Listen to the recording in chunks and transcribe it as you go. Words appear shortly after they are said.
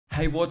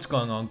Hey, what's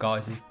going on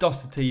guys, it's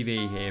Doster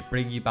TV here,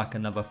 bringing you back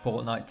another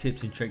Fortnite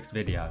tips and tricks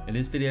video. In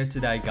this video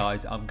today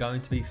guys, I'm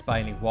going to be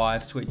explaining why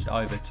I've switched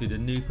over to the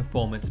new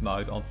performance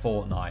mode on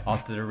Fortnite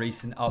after the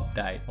recent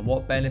update and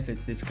what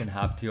benefits this can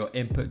have to your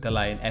input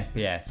delay and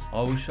FPS.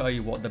 I will show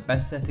you what the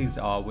best settings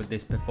are with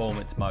this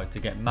performance mode to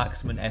get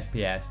maximum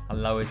FPS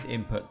and lowest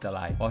input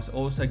delay, whilst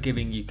also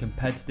giving you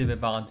competitive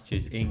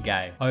advantages in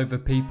game over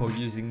people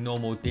using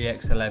normal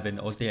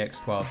DX11 or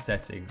DX12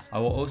 settings. I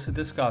will also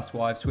discuss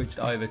why I've switched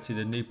over to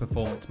the new performance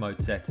mode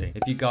setting.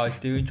 If you guys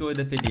do enjoy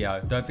the video,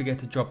 don't forget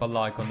to drop a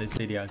like on this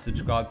video and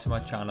subscribe to my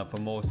channel for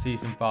more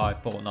season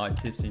 5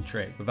 Fortnite tips and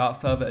tricks. Without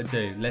further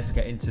ado, let's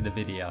get into the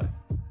video.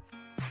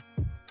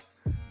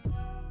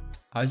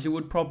 As you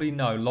would probably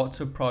know,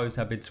 lots of pros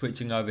have been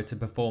switching over to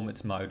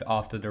performance mode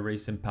after the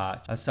recent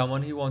patch. As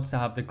someone who wants to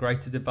have the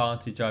greatest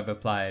advantage over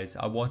players,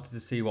 I wanted to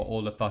see what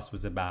all the fuss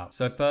was about.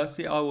 So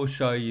firstly, I will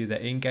show you the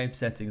in-game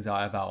settings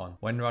I have on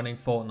when running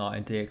Fortnite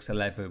in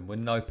DX11 with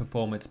no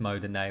performance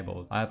mode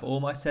enabled. I have all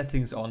my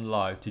settings on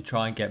low to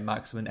try and get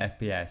maximum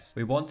FPS.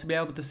 We want to be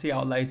able to see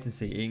our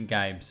latency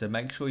in-game, so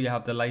make sure you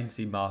have the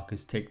latency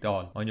markers ticked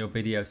on your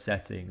video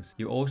settings.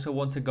 You also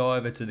want to go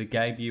over to the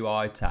game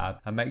UI tab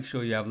and make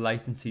sure you have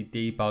latency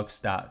debug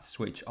stats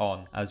switch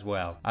on as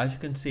well. As you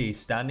can see,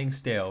 standing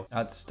still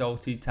at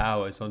Stolty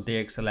Towers on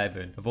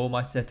DX11 with all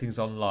my settings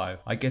on low,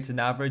 I get an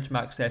average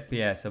max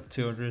FPS of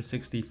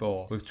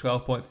 264 with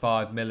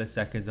 12.5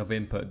 milliseconds of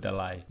input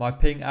delay. My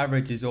ping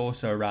average is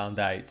also around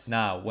 8.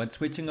 Now, when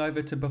switching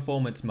over to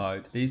performance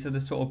mode, these are the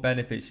sort of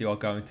benefits you are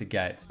going to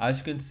get. As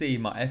you can see,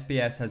 my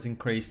FPS has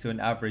increased to an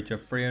average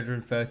of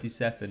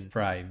 337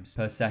 frames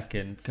per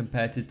second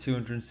compared to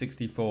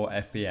 264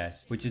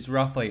 FPS, which is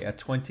roughly a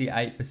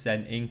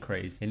 28% increase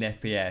in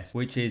FPS,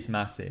 which is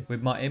massive,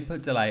 with my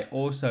input delay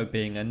also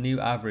being a new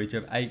average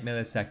of 8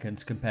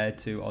 milliseconds compared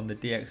to on the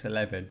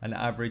DX11 an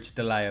average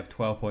delay of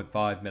 12.5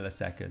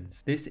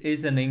 milliseconds. This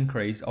is an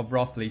increase of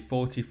roughly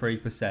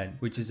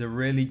 43%, which is a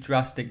really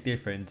drastic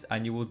difference,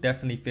 and you will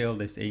definitely feel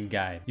this in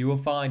game. You will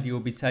find you will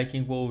be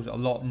taking walls a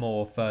lot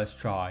more first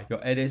try. Your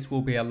edits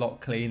will be a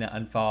lot cleaner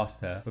and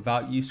faster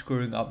without you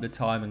screwing up the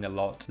timing a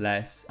lot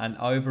less, and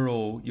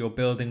overall your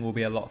building will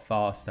be a lot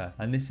faster,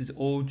 and this is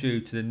all due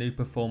to the new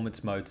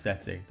performance mode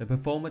setting. The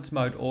performance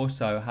mode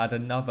also had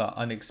another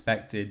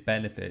unexpected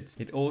benefit.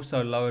 It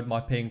also lowered my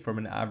ping from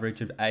an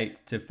average of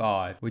 8 to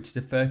 5, which is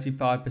a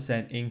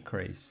 35%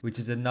 increase, which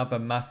is another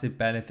massive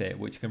benefit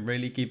which can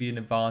really give you an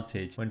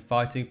advantage when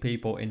fighting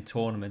people in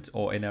tournaments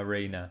or in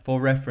arena. For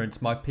reference,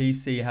 my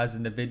PC has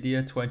an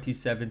Nvidia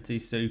 2070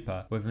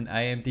 Super with an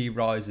AMD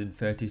Ryzen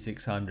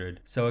 3600,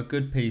 so a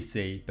good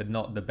PC but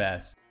not the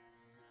best.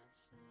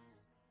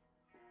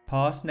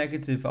 Past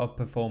negative of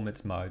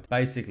performance mode.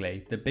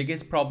 Basically, the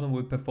biggest problem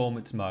with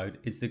performance mode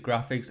is the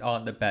graphics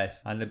aren't the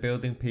best and the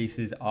building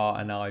pieces are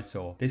an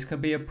eyesore. This can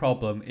be a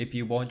problem if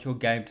you want your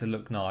game to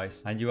look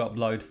nice and you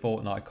upload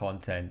Fortnite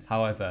content.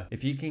 However,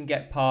 if you can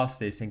get past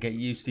this and get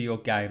used to your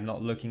game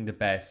not looking the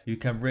best, you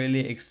can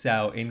really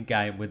excel in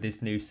game with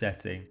this new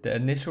setting. The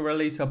initial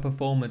release of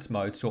performance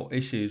mode saw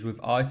issues with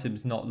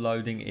items not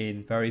loading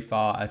in very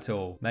far at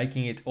all,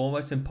 making it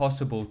almost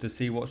impossible to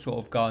see what sort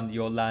of gun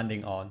you're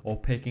landing on or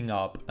picking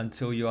up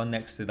until you are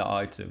next to the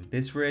item.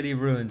 This really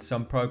ruined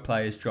some pro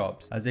players'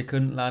 drops as they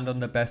couldn't land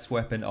on the best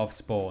weapon off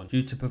spawn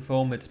due to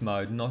performance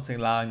mode not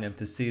allowing them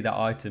to see the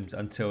items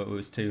until it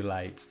was too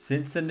late.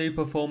 Since the new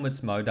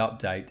performance mode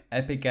update,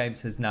 Epic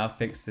Games has now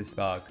fixed this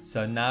bug,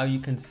 so now you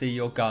can see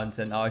your guns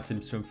and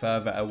items from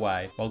further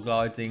away while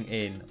gliding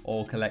in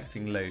or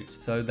collecting loot,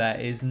 so there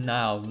is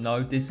now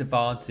no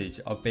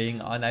disadvantage of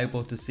being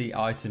unable to see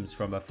items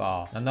from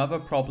afar. Another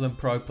problem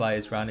pro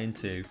players ran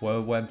into were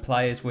when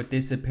players were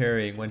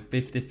disappearing when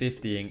 50-50ing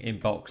in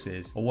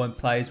boxes, or when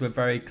players were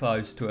very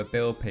close to a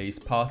build piece,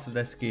 part of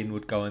their skin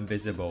would go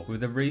invisible.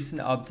 With the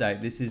recent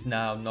update, this is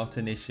now not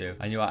an issue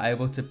and you are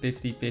able to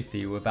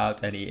 50-50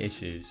 without any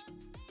issues.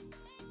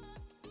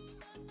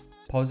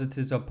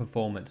 Positives of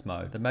performance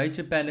mode. The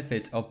major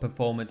benefit of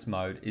performance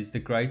mode is the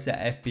greater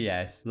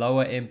FPS,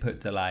 lower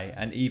input delay,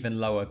 and even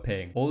lower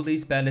ping. All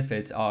these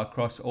benefits are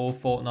across all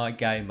Fortnite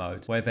game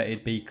modes, whether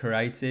it be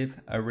creative,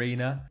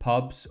 arena,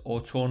 pubs,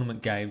 or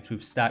tournament games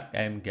with stacked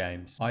end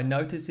games. I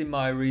noticed in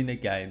my arena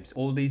games,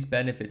 all these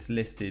benefits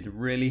listed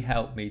really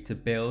helped me to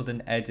build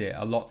and edit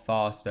a lot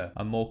faster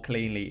and more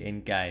cleanly in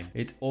game.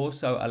 It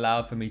also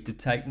allowed for me to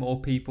take more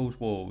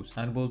people's walls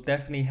and will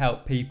definitely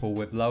help people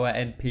with lower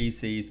end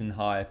PCs and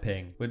higher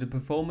ping. With the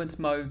performance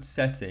mode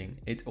setting,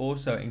 it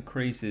also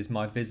increases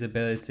my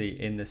visibility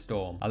in the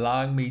storm,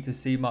 allowing me to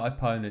see my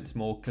opponents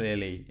more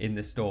clearly in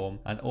the storm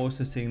and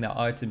also seeing their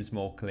items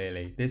more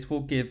clearly. This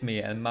will give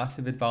me a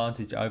massive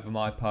advantage over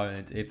my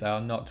opponent if they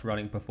are not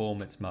running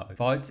performance mode.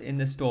 Fights in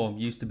the storm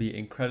used to be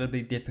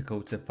incredibly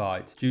difficult to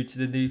fight. Due to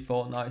the new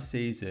Fortnite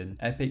season,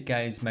 Epic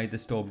Games made the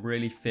storm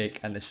really thick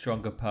and a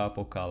stronger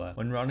purple color.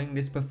 When running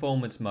this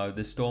performance mode,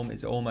 the storm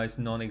is almost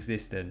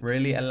non-existent,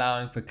 really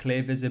allowing for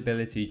clear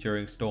visibility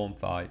during storm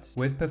storm fights.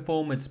 With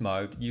performance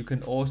mode, you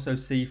can also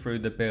see through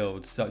the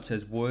builds such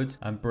as wood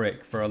and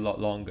brick for a lot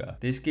longer.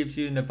 This gives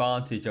you an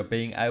advantage of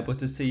being able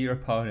to see your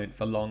opponent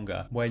for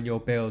longer when your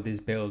build is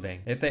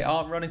building. If they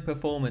aren't running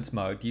performance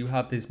mode, you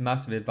have this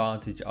massive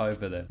advantage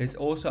over them. This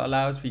also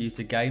allows for you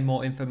to gain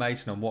more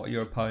information on what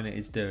your opponent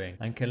is doing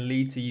and can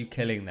lead to you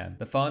killing them.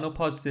 The final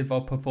positive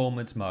of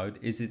performance mode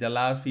is it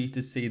allows for you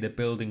to see the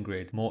building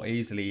grid more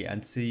easily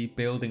and see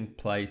building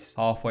place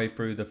halfway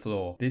through the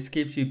floor. This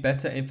gives you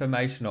better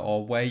information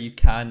on where you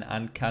can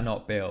and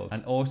cannot build,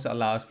 and also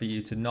allows for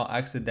you to not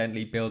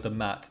accidentally build a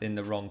mat in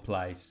the wrong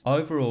place.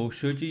 Overall,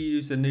 should you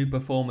use the new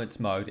performance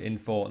mode in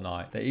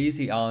Fortnite? The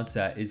easy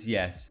answer is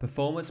yes.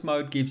 Performance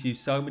mode gives you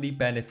so many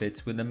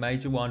benefits, with the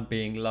major one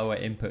being lower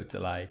input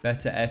delay,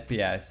 better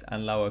FPS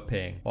and lower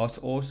ping, whilst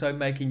also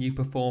making you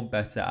perform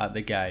better at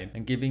the game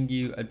and giving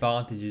you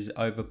advantages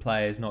over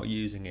players not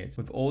using it.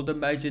 With all the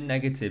major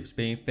negatives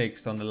being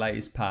fixed on the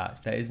latest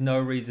patch, there is no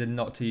reason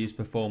not to use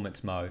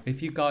performance mode.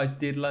 If you guys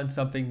did learn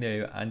something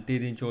new and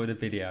did enjoy the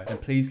video, then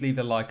please leave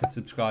a like and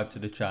subscribe to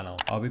the channel.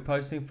 I'll be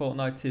posting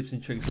Fortnite tips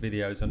and tricks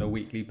videos on a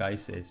weekly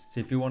basis, so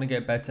if you want to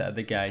get better at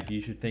the game,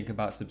 you should think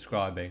about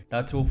subscribing.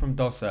 That's all from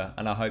Dosser,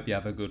 and I hope you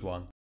have a good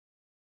one.